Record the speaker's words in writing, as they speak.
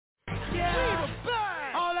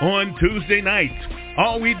on Tuesday nights.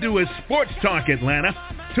 All we do is Sports Talk Atlanta.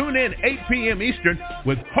 Tune in 8 p.m. Eastern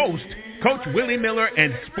with host Coach Willie Miller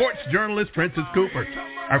and sports journalist Francis Cooper.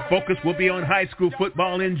 Our focus will be on high school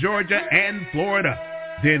football in Georgia and Florida.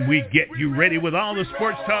 Then we get you ready with all the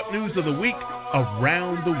sports talk news of the week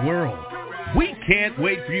around the world. We can't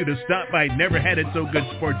wait for you to stop by Never Had It So Good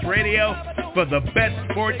Sports Radio for the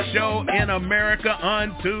best sports show in America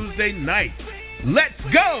on Tuesday night. Let's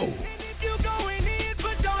go!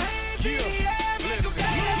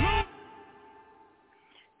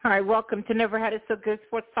 All right, welcome to Never Had It So Good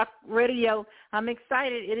Sports Talk Radio. I'm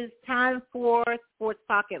excited. It is time for Sports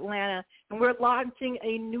Talk Atlanta, and we're launching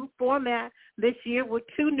a new format this year with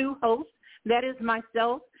two new hosts. That is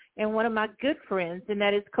myself and one of my good friends, and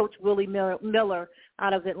that is Coach Willie Miller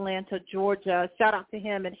out of Atlanta, Georgia. Shout out to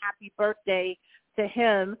him and happy birthday to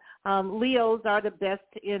him. Leos are the best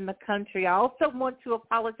in the country. I also want to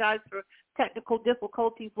apologize for technical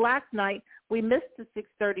difficulties. Last night, we missed the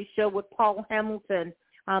 6:30 show with Paul Hamilton.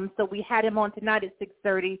 So we had him on tonight at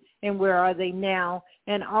 6:30, and where are they now?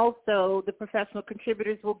 And also the professional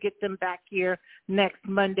contributors, will get them back here next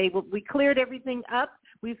Monday. But we cleared everything up.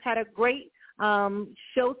 We've had a great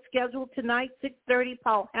show scheduled tonight, 6:30,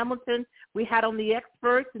 Paul Hamilton. We had on the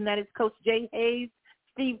experts, and that is Coach Jay Hayes,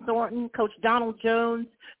 Steve Thornton, Coach Donald Jones,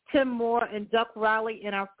 Tim Moore, and Duck Riley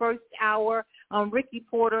in our first hour. Ricky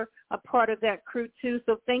Porter, a part of that crew, too.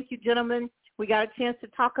 So thank you, gentlemen. We got a chance to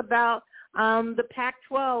talk about the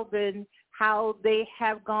Pac-12 and how they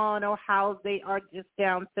have gone, or how they are just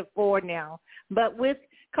down to 4 now. But with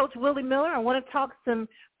Coach Willie Miller, I want to talk some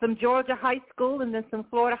Georgia high school and then some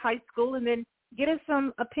Florida high school, and then get us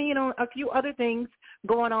some opinion on a few other things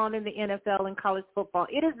going on in the NFL and college football.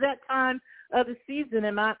 It is that time of the season,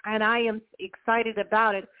 and I am excited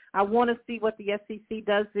about it. I want to see what the SEC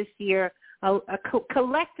does this year.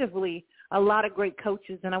 Collectively, a lot of great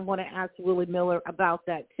coaches, and I want to ask Willie Miller about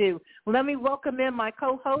that too. Let me welcome in my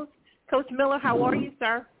co-host, Coach Miller. How are you,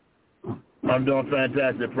 sir? I'm doing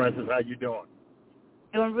fantastic, Francis. How you doing?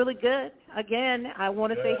 Doing really good. Again, I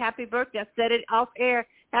want to say happy birthday. I said it off air.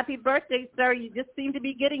 Happy birthday, sir. You just seem to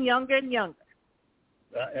be getting younger and younger.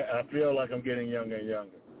 I feel like I'm getting younger and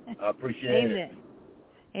younger. I appreciate it.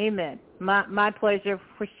 Amen. My pleasure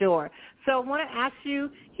for sure. So I want to ask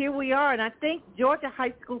you, here we are, and I think Georgia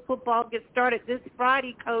high school football gets started this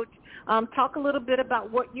Friday, Coach. Talk a little bit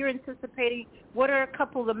about what you're anticipating. What are a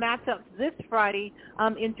couple of the matchups this Friday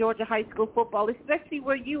in Georgia high school football, especially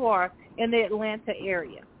where you are in the Atlanta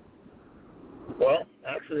area? Well,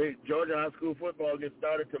 actually, Georgia high school football gets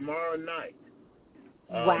started tomorrow night.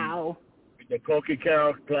 Wow. The Cokie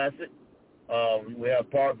Carroll Classic. We have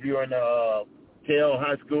Parkview and Kell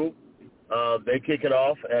High School. They kick it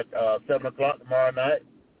off at 7 o'clock tomorrow night.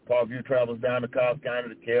 Parkview travels down to Cobb County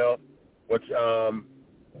to Kell, which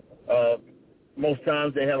most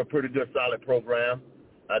times they have a pretty good, solid program.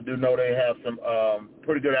 I do know they have some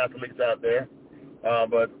pretty good athletes out there,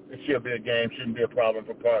 but it should be a game, shouldn't be a problem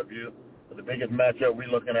for Parkview. But the biggest matchup we're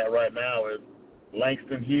looking at right now is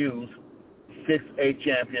Langston Hughes, 6A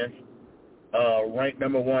champions, ranked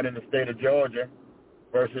number 1 in the state of Georgia,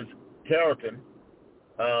 versus Carrollton.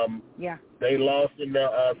 They lost in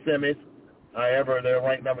the semis. However, they're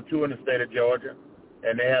ranked number 2 in the state of Georgia,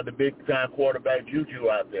 and they have the big-time quarterback Juju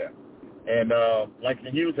out there. And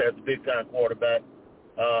Langston Hughes has the big-time quarterback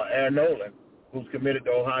Aaron Nolan, who's committed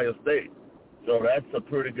to Ohio State. So that's a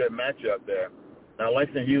pretty good matchup there. Now,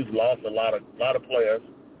 Langston Hughes lost a lot of players,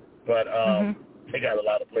 but they got a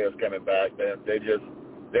lot of players coming back.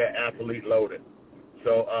 They're athlete loaded.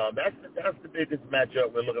 So that's the biggest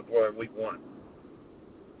matchup we're looking for in week 1.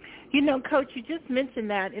 You know, Coach, you just mentioned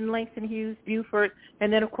that in Langston Hughes, Beaufort,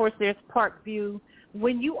 and then, of course, there's Parkview.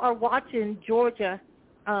 When you are watching Georgia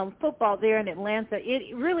football there in Atlanta,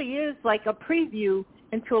 it really is like a preview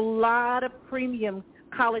into a lot of premium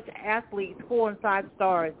college athletes, 4 and 5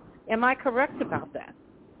 stars. Am I correct about that?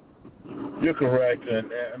 You're correct. And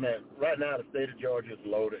I mean, right now the state of Georgia is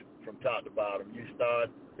loaded from top to bottom. You start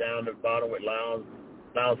down to the bottom with Lowndes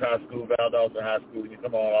High School, Valdosta High School, and you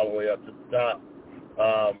come all the way up to the top.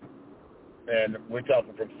 And we're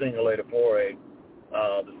talking from single A to 4A.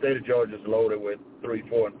 The state of Georgia is loaded with 3,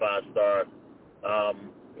 4, and 5 stars.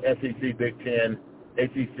 SEC, Big Ten,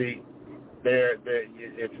 ACC,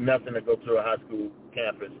 it's nothing to go to a high school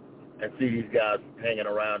campus and see these guys hanging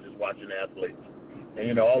around just watching athletes. And,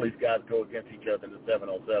 you know, all these guys go against each other in the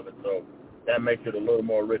 7-on-7, so that makes it a little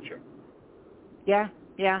more richer. Yeah.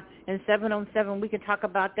 And 7-on-7, we can talk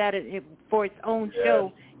about that for its own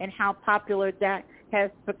show and how popular that has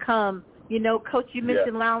become. You know, Coach, you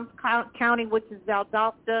mentioned Lowndes County, which is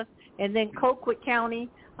Valdosta, and then Colquitt County,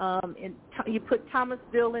 And you put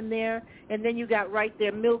Thomasville in there, and then you got right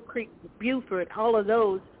there Mill Creek, Buford, all of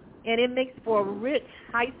those. And it makes for a rich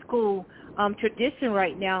high school tradition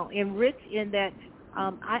right now, and rich in that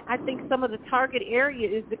I think some of the target area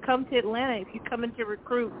is to come to Atlanta if you're coming to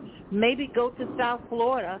recruit. Maybe go to South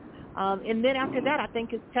Florida. And then after that, I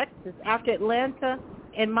think it's Texas. After Atlanta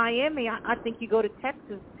and Miami, I think you go to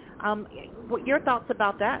Texas. What your thoughts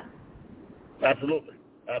about that? Absolutely.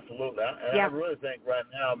 And I really think right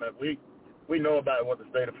now, man, we know about what the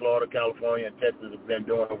state of Florida, California, and Texas have been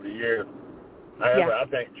doing over the years. However, I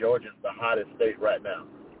think Georgia's the hottest state right now.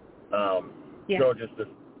 Georgia's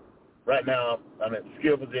right now, I mean,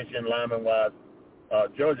 skill position, lineman-wise,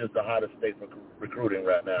 Georgia's the hottest state for recruiting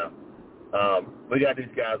right now. We got these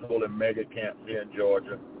guys holding mega camps here in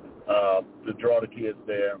Georgia to draw the kids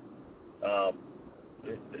there.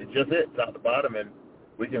 It's just top to bottom, and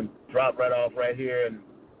we can drop right off right here in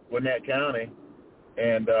Gwinnett County,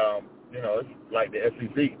 and, it's like the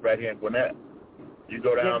SEC right here in Gwinnett. You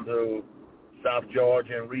go down to South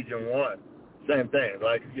Georgia and Region 1, same thing,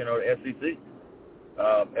 like, the SEC.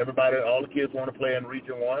 Everybody, all the kids want to play in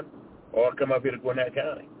Region 1 or come up here to Gwinnett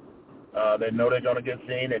County. They know they're going to get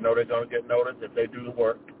seen. They know they're going to get noticed. If they do the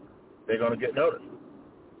work, they're going to get noticed.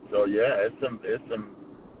 So, it's some.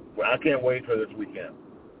 Well, I can't wait for this weekend.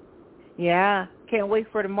 Yeah, can't wait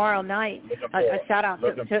for tomorrow night. A shout out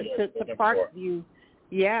to Parkview.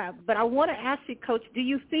 Yeah, but I want to ask you, Coach, do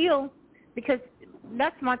you feel, because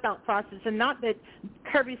that's my thought process, and not that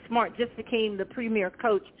Kirby Smart just became the premier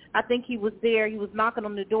coach. I think he was there. He was knocking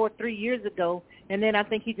on the door 3 years ago, and then I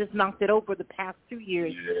think he just knocked it over the past 2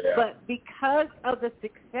 years. Yeah. But because of the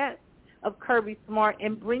success of Kirby Smart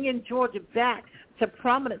and bringing Georgia back to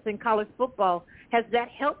prominence in college football, has that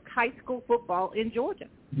helped high school football in Georgia?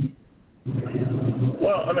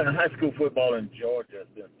 Well, I mean, high school football in Georgia has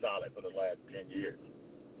been solid for the last 10 years.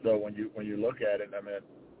 So when you look at it, I mean,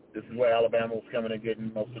 this is where Alabama was coming and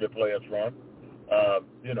getting most of their players from.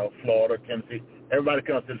 Florida, Tennessee. Everybody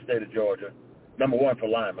comes to the state of Georgia, number one for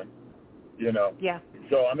linemen, Yeah.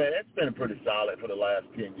 So, I mean, it's been pretty solid for the last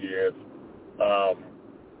 10 years.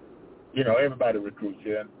 Everybody recruits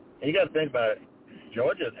here. And you got to think about it.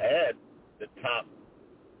 Georgia's had the top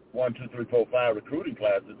 1, 2, 3, 4, 5 recruiting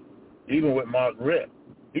classes, even with Mark Ritt.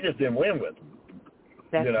 He just didn't win with them.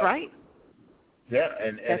 That's right. Yeah,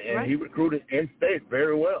 and he recruited in-state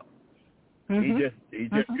very well. Mm-hmm. He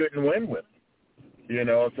just couldn't win with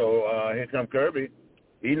them. So here comes Kirby.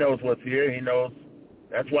 He knows what's here. He knows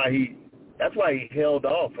that's why he held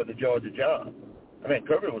off for the Georgia job. I mean,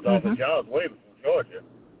 Kirby was off the job way before Georgia,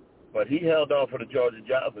 but he held off for the Georgia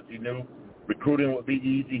job because he knew recruiting would be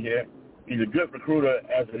easy here. He's a good recruiter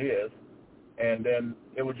as it is, and then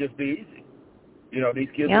it would just be easy. These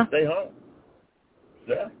kids would stay home.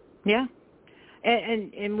 Yeah. Yeah.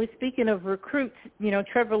 And we're speaking of recruits,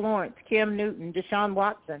 Trevor Lawrence, Cam Newton, Deshaun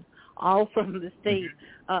Watson, all from the state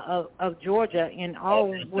of Georgia, and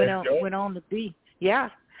all went on to be,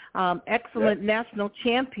 excellent national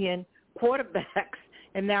champion quarterbacks,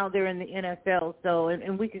 and now they're in the NFL. So,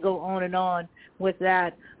 and we could go on with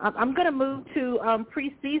that. I'm going to move to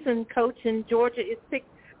preseason, Coach, in Georgia. It's picked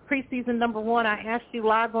preseason number 1. I asked you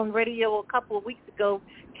live on radio a couple of weeks ago,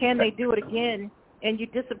 can they do it again? And you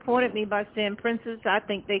disappointed me by saying, Princess, I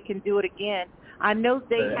think they can do it again. I know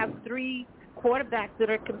they have 3 quarterbacks that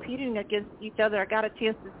are competing against each other. I got a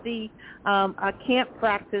chance to see a camp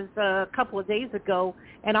practice a couple of days ago,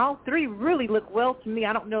 and all 3 really look well to me.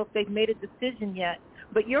 I don't know if they've made a decision yet.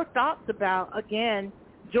 But your thoughts about, again,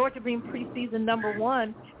 Georgia being preseason number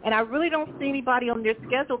 1, and I really don't see anybody on their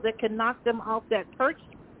schedule that can knock them off that perch,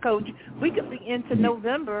 Coach. We could be into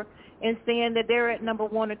November and saying that they're at number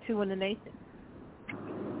 1 or 2 in the nation.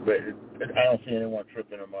 But I don't see anyone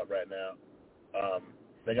tripping them up right now.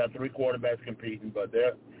 They got 3 quarterbacks competing, but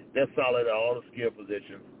they're solid at all the skill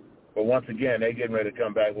positions. But once again, they're getting ready to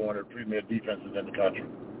come back with one of the premier defenses in the country.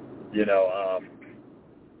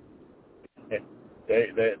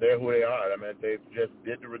 They're who they are. I mean, they just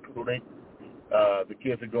did the recruiting. The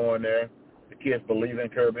kids are going there. The kids believe in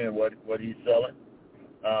Kirby and what he's selling.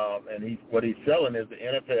 And what he's selling is the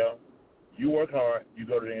NFL. You work hard, you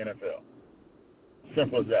go to the NFL.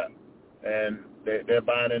 Simple as that. And they're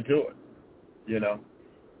buying into it,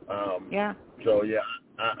 So,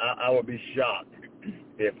 I would be shocked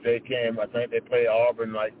if they came. I think they play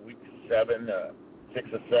Auburn like week 7, 6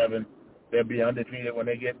 or 7. They'll be undefeated when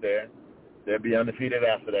they get there. They'll be undefeated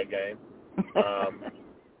after that game.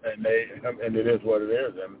 And it is what it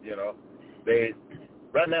is. And, they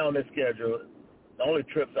right now on their schedule, the only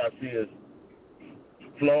trips I see is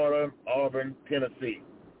Florida, Auburn, Tennessee.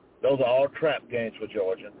 Those are all trap games for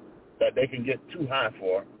Georgia. that they can get too high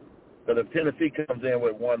for. Because if Tennessee comes in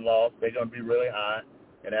with one loss, they're going to be really high.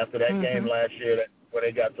 And after that game last year where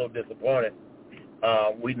they got so disappointed,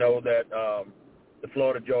 we know that the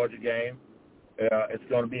Florida-Georgia game, it's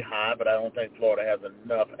going to be high, but I don't think Florida has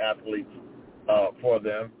enough athletes for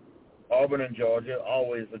them. Auburn and Georgia,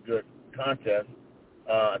 always a good contest.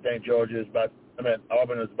 I think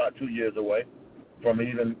Auburn is about 2 years away from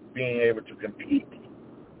even being able to compete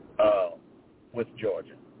with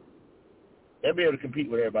Georgia. They'll be able to compete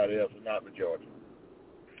with everybody else, but not with Georgia.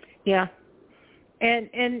 Yeah, and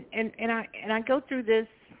I go through this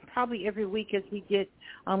probably every week as we get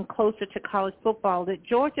closer to college football. The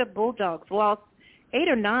Georgia Bulldogs lost 8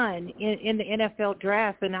 or 9 in the NFL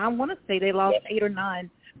draft, and I want to say they lost 8 or 9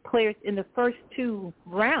 players in the first 2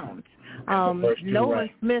 rounds. Nolan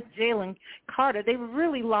Smith, Jalen Carter, they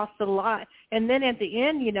really lost a lot. And then at the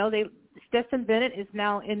end, Stetson Bennett is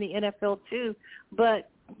now in the NFL too. But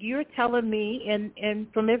you're telling me, and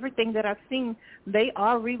from everything that I've seen, they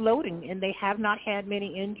are reloading, and they have not had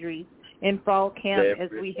many injuries in fall camp as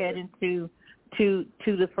we head into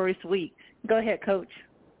the first week. Go ahead, Coach.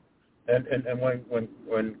 And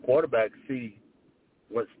when quarterbacks see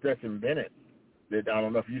what Stetson Bennett did, I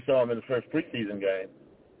don't know if you saw him in the first preseason game,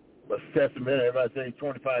 but Stetson Bennett, everybody say he's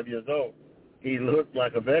 25 years old. He looked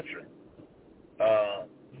like a veteran.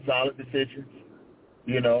 Solid decisions,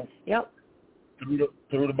 Yep.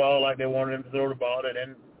 Threw the ball like they wanted him to throw the ball,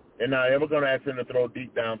 and they're not ever going to ask him to throw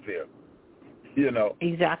deep downfield.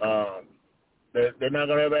 Exactly. They're not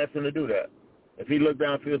going to ever ask him to do that. If he look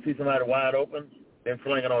downfield, see somebody wide open, then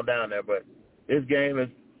fling it on down there. But his game is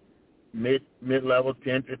mid-level,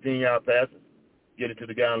 10, 15-yard passes. Get it to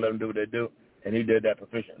the guy and let them do what they do, and he did that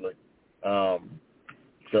proficiently.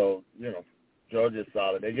 So, Georgia's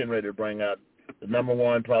solid. They're getting ready to bring out the number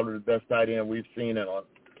one, probably the best tight end we've seen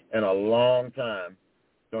in a long time.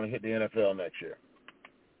 Going to hit the NFL next year.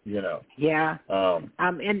 Yeah. And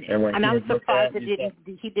I'm surprised that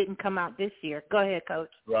he didn't come out this year. Go ahead, Coach.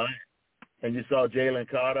 Right. And you saw Jalen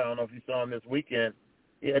Carter. I don't know if you saw him this weekend.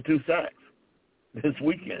 He had 2 sacks this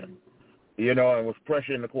weekend, and was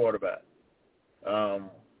pressuring the quarterback.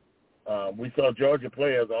 We saw Georgia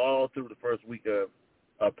players all through the first week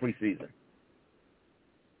of preseason.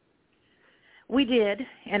 We did,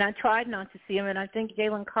 and I tried not to see him, and I think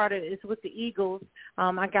Jalen Carter is with the Eagles.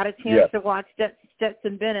 I got a chance to watch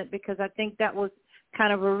Stetson Bennett because I think that was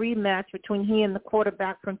kind of a rematch between he and the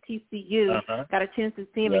quarterback from TCU. Got a chance to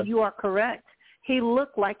see him, and you are correct. He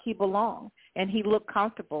looked like he belonged, and he looked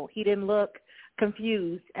comfortable. He didn't look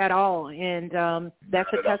confused at all, and that's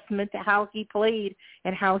a testament to how he played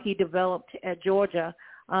and how he developed at Georgia.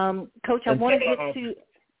 Coach, I want to get to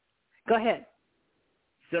 – go ahead.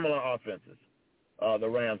 Similar offenses. The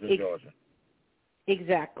Rams in Georgia.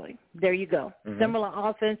 Exactly. There you go. Similar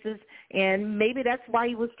offenses, and maybe that's why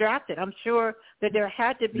he was drafted. I'm sure that there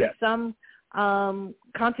had to be some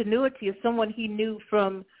continuity of someone he knew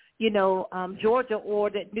from, Georgia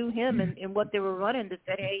or that knew him and what they were running to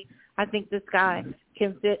say, hey, I think this guy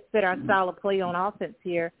can fit our style of play on offense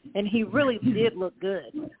here. And he really did look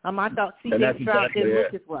good. I thought C.J. Stroud didn't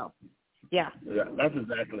look as well. Yeah. That's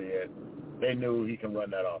exactly it. They knew he can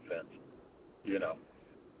run that offense.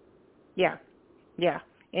 Yeah,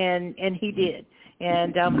 and he did,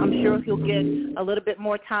 and I'm sure he'll get a little bit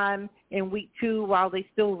more time in week 2 while they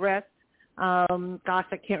still rest. Gosh,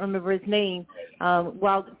 I can't remember his name.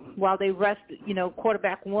 While they rest,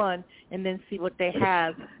 quarterback 1, and then see what they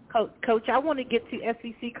have. Coach, I want to get to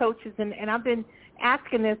SEC coaches, and I've been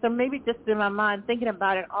asking this, or maybe just in my mind thinking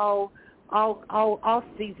about it all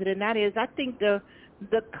season, and that is, I think the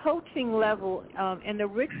coaching level and the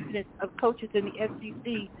richness of coaches in the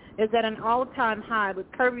SEC is at an all-time high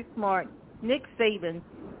with Kirby Smart, Nick Saban,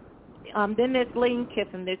 then there's Lane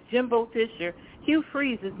Kiffin, there's Jimbo Fisher. Hugh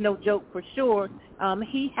Freeze is no joke for sure.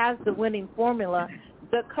 He has the winning formula.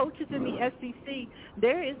 The coaches in the SEC,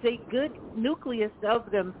 there is a good nucleus of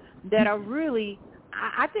them that are really,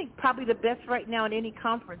 I think, probably the best right now in any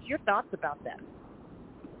conference. Your thoughts about that?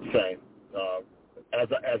 Same. As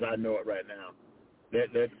I know it right now.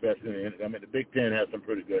 That's the best. The Big Ten has some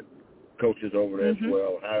pretty good coaches over there as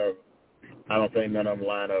well. However, I don't think none of them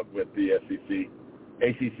line up with the SEC.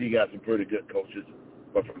 ACC got some pretty good coaches,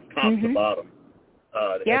 but from top to bottom,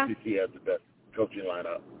 the SEC has the best coaching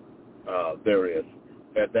lineup there is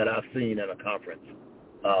that I've seen in a conference.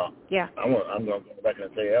 I'm going to go back and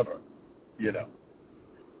say ever.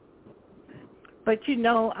 But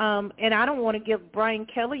and I don't want to give Brian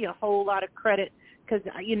Kelly a whole lot of credit. Because,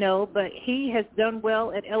 but he has done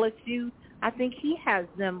well at LSU. I think he has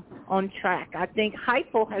them on track. I think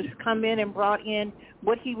Heupel has come in and brought in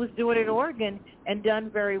what he was doing at Oregon and done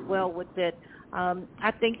very well with it.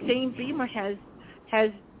 I think Shane Beamer has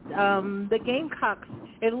the Gamecocks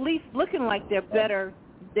at least looking like they're better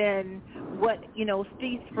than what,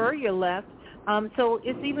 Steve Spurrier left. So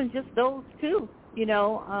it's even just those two,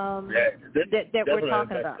 that we're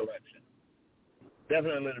talking about. Collection.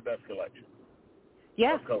 Definitely the best collection.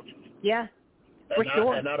 Yeah. Of coaches. Yeah. For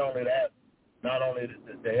sure. And not only that, not only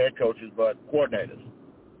the head coaches, but coordinators,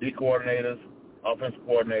 D coordinators, offensive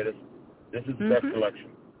coordinators. This is the best collection.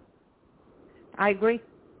 I agree.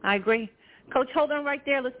 Coach, hold on right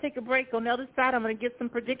there. Let's take a break. On the other side, I'm going to get some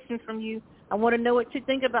predictions from you. I want to know what you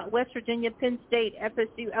think about West Virginia, Penn State,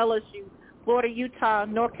 FSU, LSU, Florida, Utah,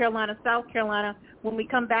 North Carolina, South Carolina. When we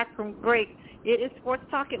come back from break, it is Sports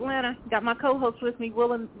Talk Atlanta. Got my co-host with me,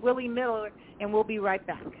 Willie Miller, and we'll be right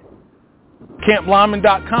back.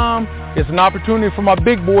 CampLyman.com is an opportunity for my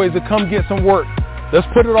big boys to come get some work. Let's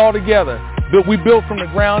put it all together. We build from the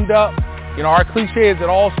ground up. Our cliche is it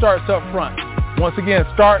all starts up front. Once again,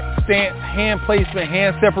 start, stance, hand placement,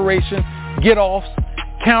 hand separation, get-offs,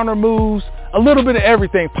 counter moves, a little bit of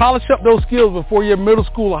everything. Polish up those skills before your middle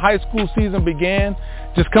school or high school season began.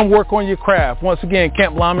 Just come work on your craft. Once again,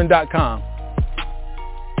 CampLyman.com.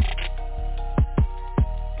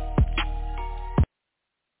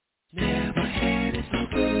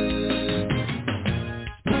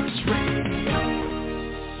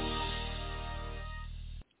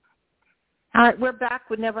 All right, we're back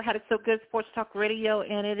with Never Had It So Good Sports Talk Radio,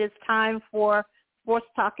 and it is time for Sports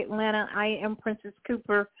Talk Atlanta. I am Princess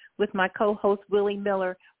Cooper with my co-host Willie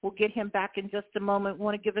Miller. We'll get him back in just a moment.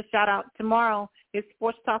 Want to give a shout-out tomorrow. It's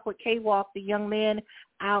Sports Talk with K-Walk, the young man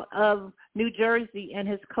out of New Jersey, and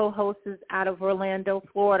his co-host is out of Orlando,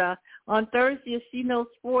 Florida. On Thursday is She Knows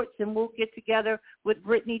Sports, and we'll get together with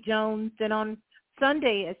Brittany Jones. And on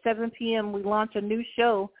Sunday at 7 p.m., we launch a new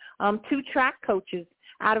show, two track coaches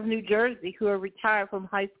out of New Jersey who are retired from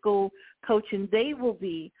high school coaching. They will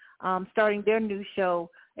be starting their new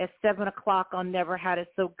show at 7 o'clock on Never Had It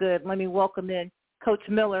So Good. Let me welcome in Coach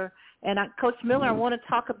Miller. And Coach Miller, I want to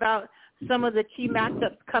talk about some of the key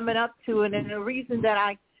matchups coming up to it, and the reason that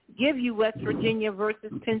I give you West Virginia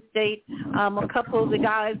versus Penn State. A couple of the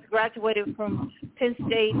guys graduated from Penn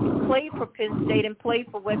State, played for Penn State, and played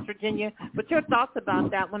for West Virginia. But your thoughts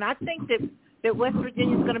about that one? I think that West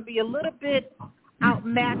Virginia is going to be a little bit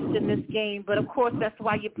outmatched in this game, but of course that's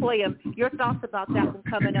why you play them. Your thoughts about that one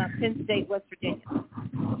coming up, Penn State, West Virginia?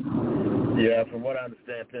 Yeah, from what I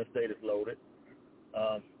understand, Penn State is loaded.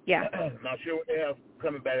 Yeah. Not sure what they have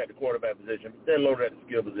coming back at the quarterback position, but they're loaded at the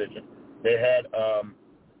skill position. They had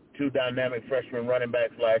two dynamic freshman running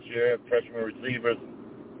backs last year, freshman receivers,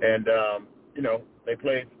 and they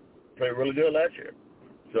played really good last year.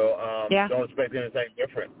 So don't expect anything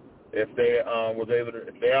different. If they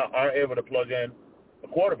are able to plug in a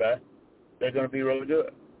quarterback, they're going to be really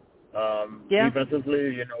good.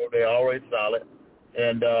 Defensively, they're always solid,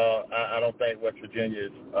 and I don't think West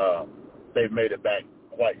Virginia's they've made it back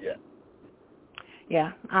quite yet.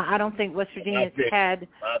 Yeah, I don't think West Virginia's had.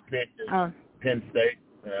 I picked Penn State.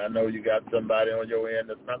 I know you got somebody on your end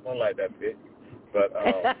that's not going to like that pick, but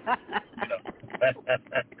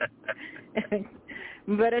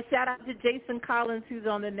But a shout-out to Jason Collins, who's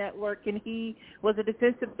on the network, and he was a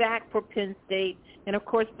defensive back for Penn State. And, of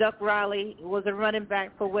course, Duck Riley was a running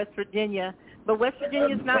back for West Virginia. But West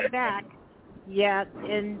Virginia's not back yet,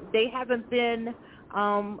 and they haven't been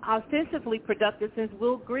offensively productive since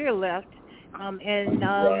Will Greer left.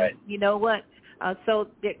 You know what? So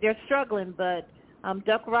they're struggling. But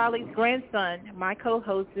Duck Riley's grandson, my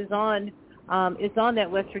co-host, is on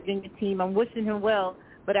that West Virginia team. I'm wishing him well.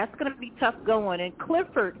 But that's going to be tough going. And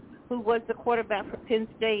Clifford, who was the quarterback for Penn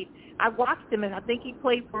State, I watched him, and I think he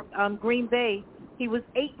played for Green Bay. He was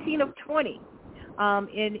 18 of 20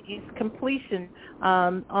 in his completion,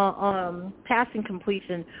 passing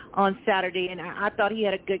completion on Saturday, and I thought he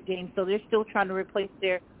had a good game. So they're still trying to replace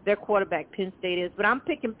their quarterback, Penn State is. But I'm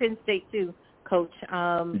picking Penn State too, Coach.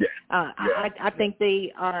 I think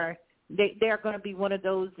they're going to be one of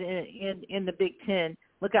those in the Big Ten.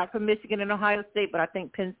 Look out for Michigan and Ohio State, but I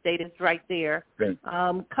think Penn State is right there.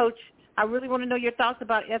 Coach, I really want to know your thoughts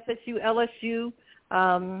about FSU, LSU.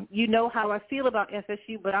 You know how I feel about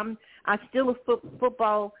FSU, but I'm still a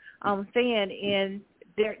football fan, and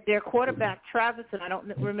their quarterback, Travis, and I don't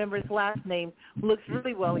remember his last name, looks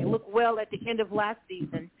really well. He looked well at the end of last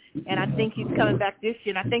season, and I think he's coming back this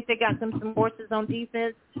year. And I think they got some horses on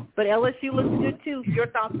defense, but LSU looks good too. Your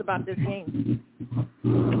thoughts about this game?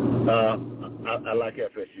 I like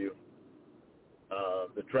FSU.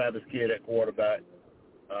 The Travis kid at quarterback,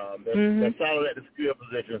 They're solid at the skill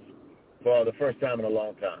positions for the first time in a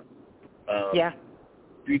long time.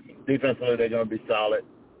 Defensively, they're going to be solid.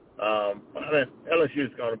 I mean, LSU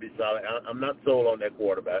is going to be solid. I'm not sold on their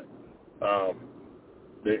quarterback.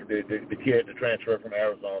 The kid to transfer from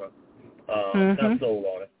Arizona. Not sold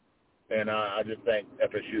on it. And I just think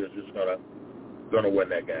FSU is just going to win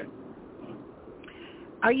that game.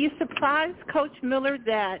 Are you surprised, Coach Miller,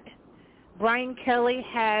 that Brian Kelly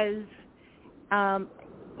has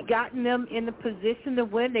gotten them in the position to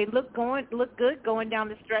win? They look good going down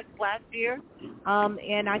the stretch last year,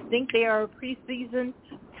 and I think they are a preseason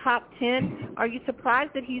top 10. Are you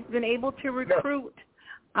surprised that he's been able to recruit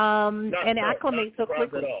and acclimate so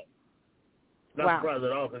quickly? Not surprised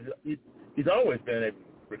at all, because he's always been able to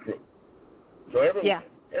recruit. So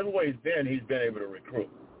everywhere he's been able to recruit,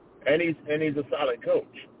 and he's a solid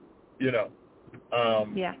coach, you know.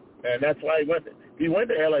 And that's why he went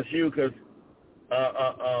to LSU because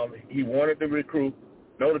he wanted to recruit.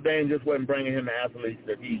 Notre Dame just wasn't bringing him the athletes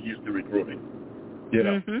that he's used to recruiting, you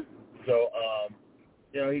know. So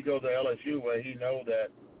he goes to LSU where he knows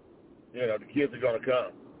that the kids are going to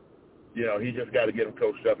come. He just got to get them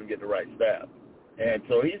coached up and get the right staff. And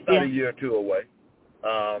so he's about a year or two away.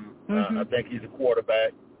 I think he's a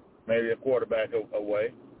quarterback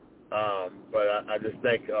away. But I just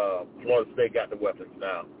think Florida State got the weapons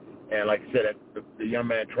now. And like I said, the young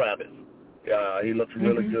man Travis, he looks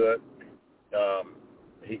really good.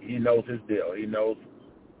 He knows his deal. He knows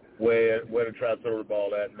where to try to throw the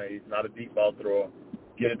ball at. And he's not a deep ball thrower.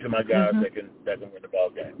 Get it to my guys that can win the ball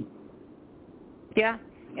game. Yeah.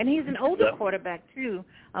 And he's an older quarterback, too.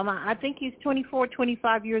 I think he's 24,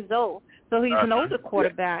 25 years old. So he's an older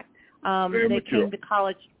quarterback. They came to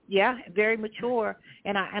college. Yeah, very mature.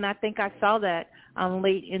 And I think I saw that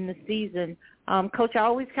late in the season. Coach, I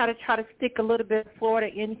always kind of try to stick a little bit of Florida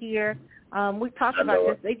in here. We've talked about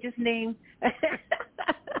this. They just named –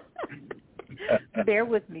 bear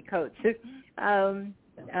with me, Coach. They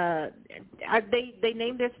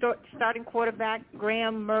named their starting quarterback,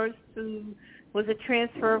 Graham Mertz, who was a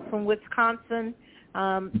transfer from Wisconsin.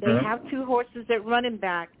 They have two horses at running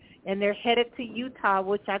back, and they're headed to Utah,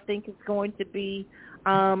 which I think is going to be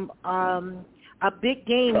a big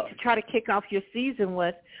game to try to kick off your season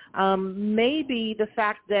with. Maybe the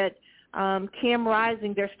fact that Cam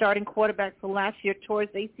Rising, their starting quarterback for last year, tore his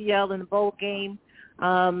ACL in the bowl game,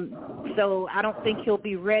 so I don't think he'll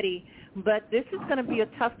be ready. But this is going to be a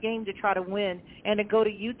tough game to try to win, and to go to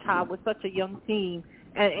Utah with such a young team,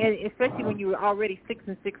 and especially when you were already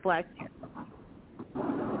 6-6 last year.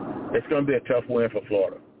 It's going to be a tough win for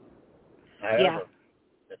Florida. However,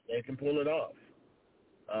 if they can pull it off,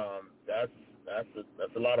 that's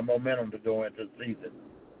a lot of momentum to go into the season.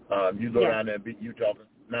 You go down there and beat Utah.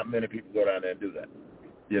 Not many people go down there and do that.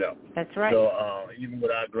 That's right. So even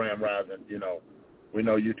without Graham Rising, we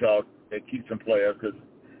know Utah, they keep some players because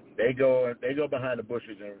they go behind the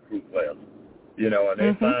bushes and recruit players. And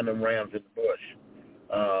they find them rams in the bush.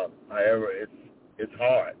 However, it's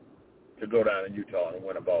hard to go down in Utah and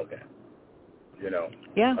win a ball game.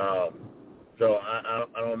 So I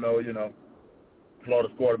don't know,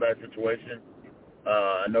 Florida's quarterback situation.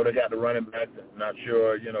 I know they got the running backs. Not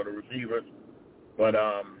sure, the receivers. But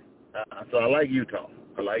so I like Utah.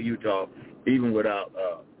 Even without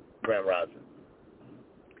Graham Rising.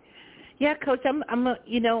 Yeah, Coach,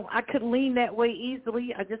 I could lean that way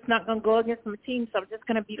easily. I'm just not going to go against my team, so I'm just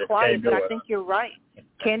going to be quiet. But I think you're right.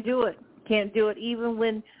 Can't do it, even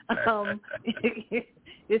when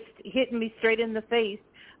it's hitting me straight in the face.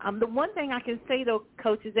 The one thing I can say, though,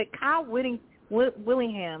 Coach, is that Kyle Whittington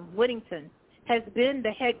has been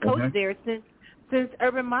the head coach there since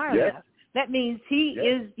Urban Meyer left. That means he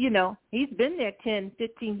is, he's been there 10,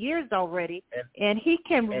 15 years already, and he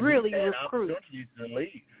can really recruit. Opportunities to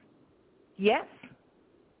leave. Yes.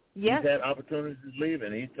 He's had opportunities to leave,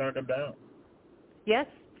 and he's turned them down. Yes.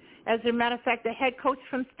 As a matter of fact, the head coach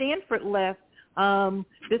from Stanford left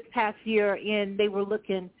this past year, and they were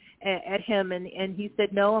looking at him, and he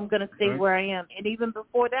said, no, I'm going to stay where I am. And even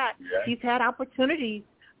before that, he's had opportunities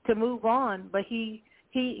to move on, but he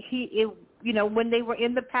when they were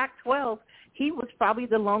in the Pac-12, he was probably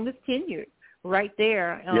the longest tenured right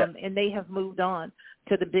there, and they have moved on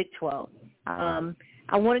to the Big 12.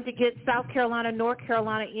 I wanted to get South Carolina, North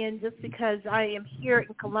Carolina in just because I am here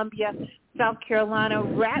in Columbia, South Carolina.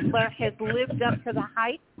 Rattler has lived up to the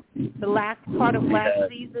hype the last part of last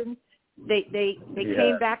season. They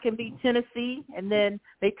came back and beat Tennessee, and then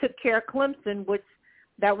they took care of Clemson, which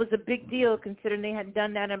that was a big deal considering they hadn't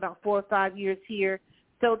done that in about 4 or 5 years here.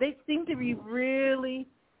 So they seem to be really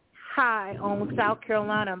high on South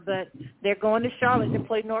Carolina, but they're going to Charlotte to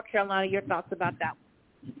play North Carolina. Your thoughts about that?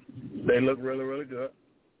 They look really, really good.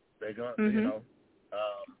 They're going,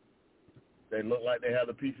 they look like they have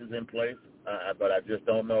the pieces in place, but I just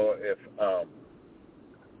don't know if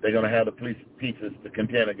they're going to have the pieces to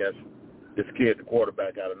contend against this kid, the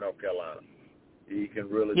quarterback out of North Carolina. He can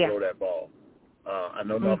really throw that ball. I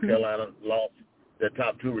know North Carolina lost their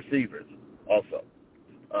top 2 receivers also.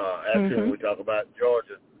 Actually, when we talk about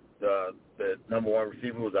Georgia, the number 1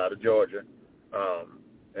 receiver was out of Georgia,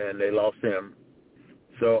 and they lost him.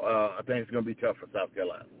 So I think it's going to be tough for South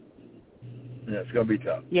Carolina. Yeah, it's going to be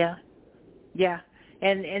tough. Yeah.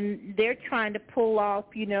 And they're trying to pull off,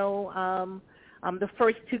 the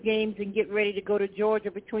first 2 games and get ready to go to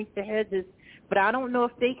Georgia between the hedges. But I don't know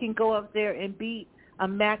if they can go up there and beat a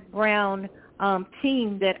Mac Brown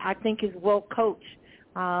team that I think is well coached.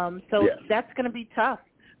 So that's going to be tough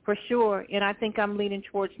for sure. And I think I'm leaning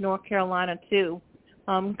towards North Carolina too.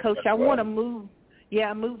 Coach, I want to move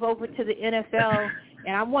over to the NFL,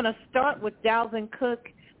 and I want to start with Dalvin Cook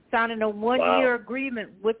signing a 1-year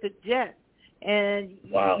agreement with the Jets. And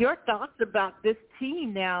your thoughts about this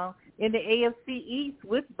team now in the AFC East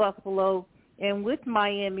with Buffalo and with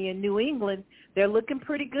Miami and New England. They're looking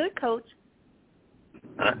pretty good, Coach.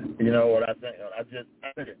 You know what I think?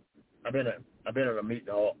 I've been at a meeting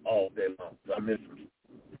all day long, so I miss them.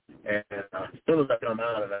 And as soon as I come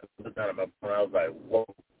out and I looked at my phone, I was like, whoa.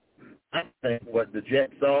 I think what the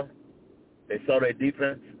Jets saw, they saw their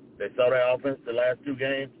defense, they saw their offense the last 2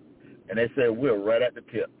 games, and they said, we're right at the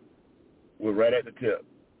tip. We're right at the tip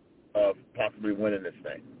of possibly winning this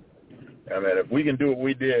thing. I mean, if we can do what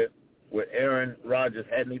we did with Aaron Rodgers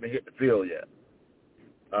hadn't even hit the field yet.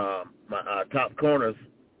 Our top corners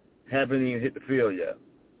haven't even hit the field yet.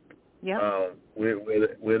 Yeah.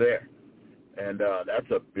 We're there. And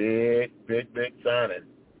that's a big signing,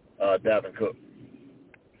 Dalvin Cook.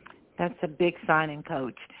 That's a big signing,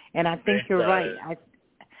 Coach. And I think you're right.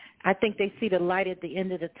 I think they see the light at the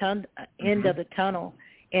end of the tunnel,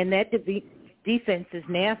 and that defense is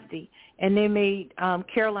nasty. And they made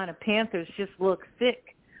Carolina Panthers just look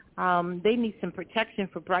sick. They need some protection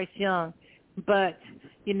for Bryce Young. But,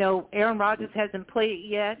 Aaron Rodgers hasn't played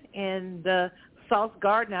yet, and Sauce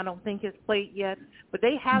Gardner I don't think has played yet. But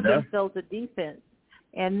they have themselves a defense.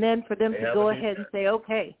 And then for them to go ahead and say,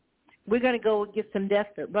 okay, we're going to go get some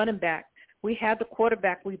depth at running back. We have the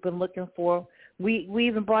quarterback we've been looking for. We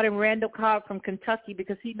even brought in Randall Cobb from Kentucky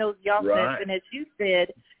because he knows the offense. Right. And as you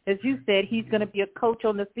said, he's going to be a coach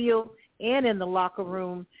on the field and in the locker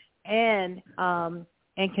room, and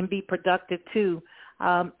can be productive too.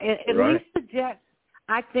 At least the Jets,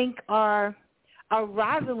 I think, are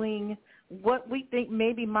rivaling what we think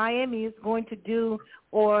maybe Miami is going to do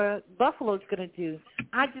or Buffalo's going to do.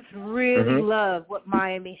 I just really love what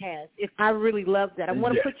Miami has. I really love that. I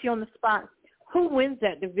want to put you on the spot. Who wins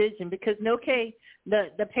that division? Because,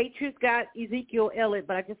 the Patriots got Ezekiel Elliott,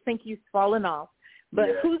 but I just think he's fallen off.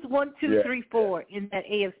 But who's 1, 2, 3, 4 in that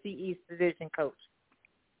AFC East division, Coach?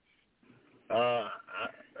 I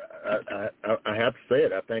have to say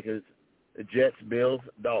it. I think it's the Jets, Bills,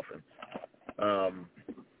 Dolphins.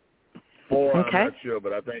 4, I'm not sure,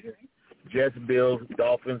 but I think it's Jets, Bills,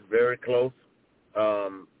 Dolphins, very close. I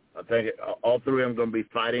think all 3 of them are going to be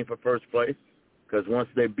fighting for first place because once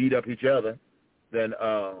they beat up each other, then,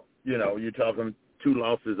 you're talking 2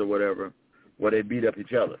 losses or whatever where they beat up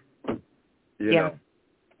each other, you know.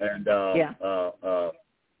 And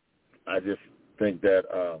I just think that,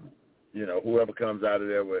 whoever comes out of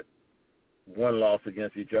there with 1 loss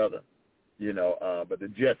against each other, but the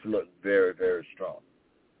Jets look very, very strong,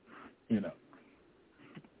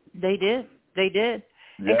 They did. Yeah.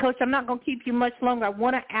 And, Coach, I'm not going to keep you much longer. I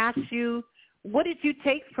want to ask you, what did you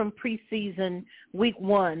take from preseason week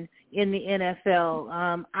 1 in the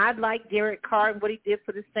NFL? I like Derek Carr and what he did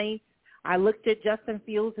for the Saints. I looked at Justin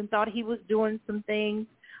Fields and thought he was doing some things.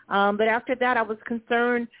 But after that, I was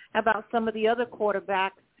concerned about some of the other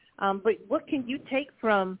quarterbacks. But what can you take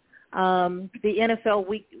from the NFL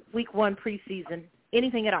week 1 preseason?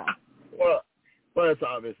 Anything at all? Well, it's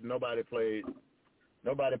obvious. Nobody played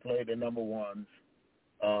their number ones.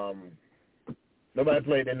 Nobody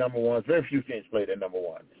played their number ones. Very few teams played their number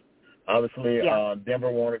ones. Obviously,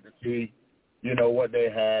 Denver wanted to see, what they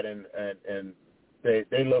had, and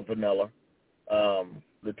they look vanilla.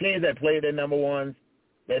 The teams that played their number ones,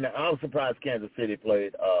 I was surprised Kansas City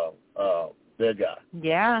played their guy.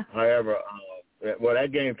 Yeah. However,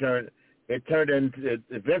 that game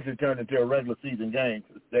eventually turned into a regular season game.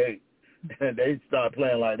 They started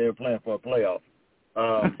playing like they were playing for a playoff.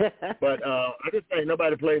 But I just think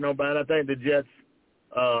nobody played nobody. I think the Jets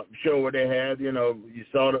show what they had. You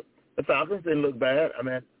saw the Falcons didn't look bad. I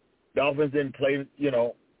mean, Dolphins didn't play,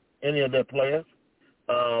 any of their players.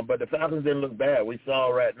 But the Falcons didn't look bad. We saw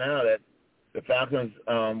right now that the Falcons,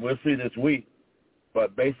 we'll see this week,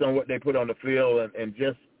 but based on what they put on the field and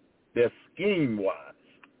just their scheme-wise,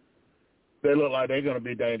 they look like they're going to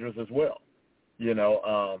be dangerous as well. You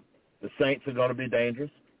know, the Saints are going to be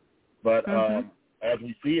dangerous, but as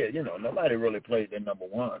we see it, you know, nobody really played their number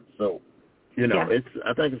one. So, you know,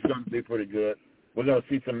 I think it's going to be pretty good. We're going to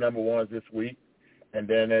see some number ones this week, and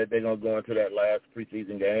then they're going to go into that last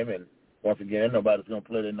preseason game, and once again, nobody's going to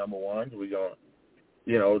play their number ones. We're going to,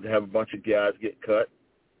 you know, have a bunch of guys get cut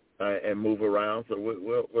and move around, so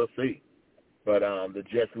we'll see. But the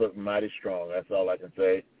Jets look mighty strong. That's all I can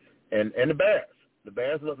say. And the Bears. The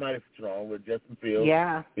Bears look mighty strong with Justin Fields.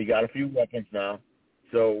 Yeah. He got a few weapons now.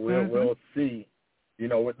 So we'll see. You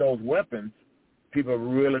know, with those weapons, people are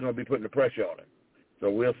really going to be putting the pressure on him. So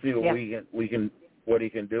we'll see what what he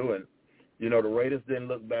can do. And, you know, the Raiders didn't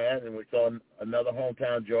look bad, and we saw another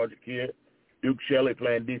hometown Georgia kid, Duke Shelley,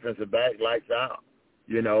 playing defensive back, lights out.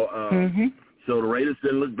 You know, so the Raiders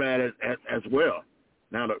didn't look bad as well.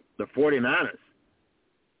 Now, the 49ers,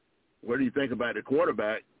 what do you think about the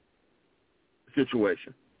quarterback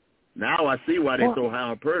situation? Now I see why they're so high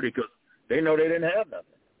on Purdy, because they know they didn't have nothing.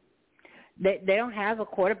 They don't have a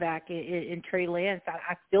quarterback in Trey Lance.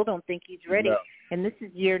 I still don't think he's ready. No. And this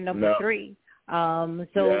is year number 3.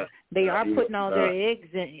 So they are putting all their eggs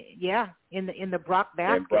in the Brock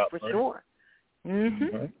basket for sure.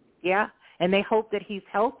 Yeah. And they hope that he's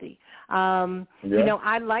healthy. You know,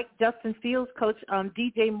 I like Justin Fields, Coach.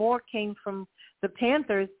 DJ Moore came from the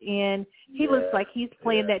Panthers, and he looks like he's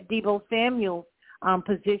playing that Deebo Samuel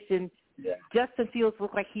position. Yeah. Justin Fields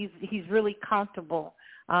looks like he's really comfortable.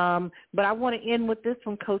 But I want to end with this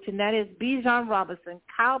one, Coach, and that is Bijan Robinson,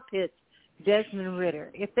 Kyle Pitts, Desmond Ridder.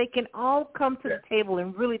 If they can all come to the table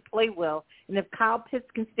and really play well, and if Kyle Pitts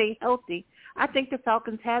can stay healthy, I think the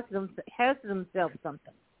Falcons has themselves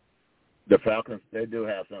something. The Falcons, they do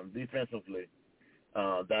have something. Defensively,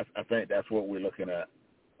 I think that's what we're looking at.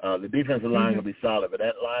 The defensive line will be solid, but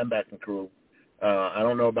that linebacking crew, I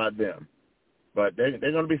don't know about them. But they're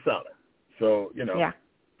going to be solid. So, you know,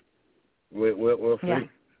 we'll see.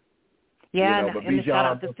 Yeah, you know, but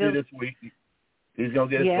Bijan will see this week. He's going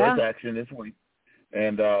to get his first action this week.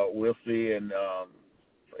 And we'll see. And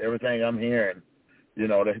everything I'm hearing, you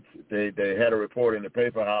know, they had a report in the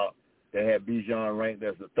paper how they had Bijan ranked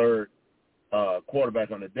as the third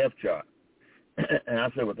quarterback on the depth chart. And I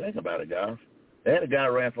said, well, think about it, guys. They had a guy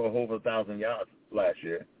who ran for over 1,000 yards last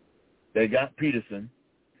year. They got Peterson.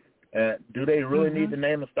 Do they really need to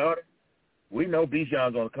name a starter? We know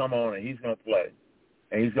Bijan's going to come on and he's going to play,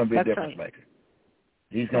 and he's going to be a difference maker.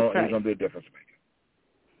 He's going to be a difference maker.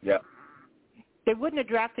 Yeah. They wouldn't have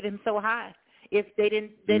drafted him so high if they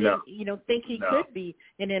didn't you know, think he could be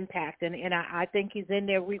an impact. And I think he's in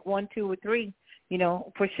there week 1, 2, or 3, you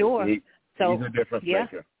know, for sure. He's a difference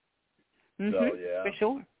maker. So, for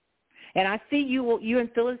sure. And I see you and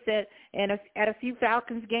Phyllis at a few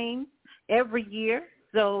Falcons games every year.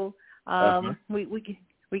 So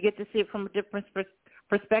we get to see it from a different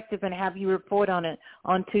perspective and have you report on it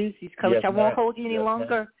on Tuesdays, Coach. I won't hold you any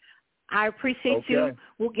longer. I appreciate you.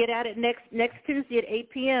 We'll get at it next Tuesday at 8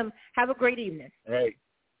 p.m. Have a great evening. Hey,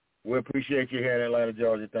 we appreciate you here in Atlanta,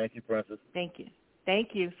 Georgia. Thank you, Princess. Thank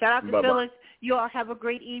you. Shout out to Phyllis. You all have a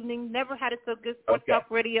great evening. Never Had It So Good Sports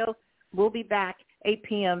Talk Radio. We'll be back 8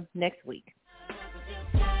 p.m. next week.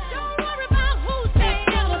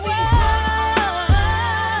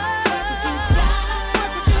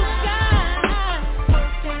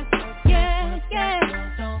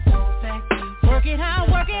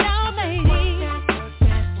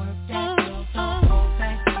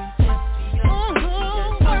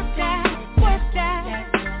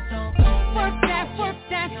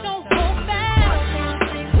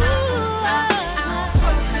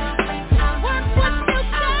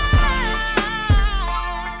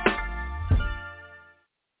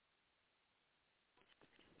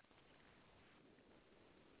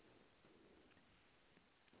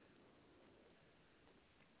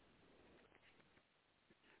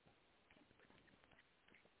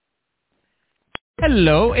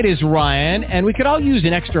 Hello, it is Ryan, and we could all use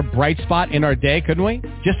an extra bright spot in our day, couldn't we?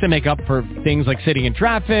 Just to make up for things like sitting in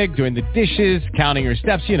traffic, doing the dishes, counting your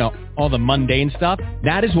steps, you know, all the mundane stuff.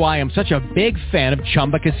 That is why I'm such a big fan of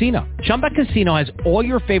Chumba Casino. Chumba Casino has all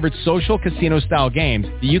your favorite social casino-style games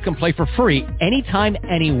that you can play for free anytime,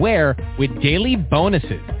 anywhere with daily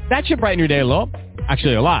bonuses. That should brighten your day a little.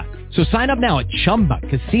 Actually, a lot. So sign up now at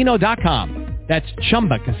ChumbaCasino.com. That's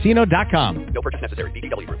ChumbaCasino.com. No purchase necessary.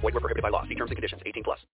 VGW Group. Void where prohibited by law. See terms and conditions. 18+.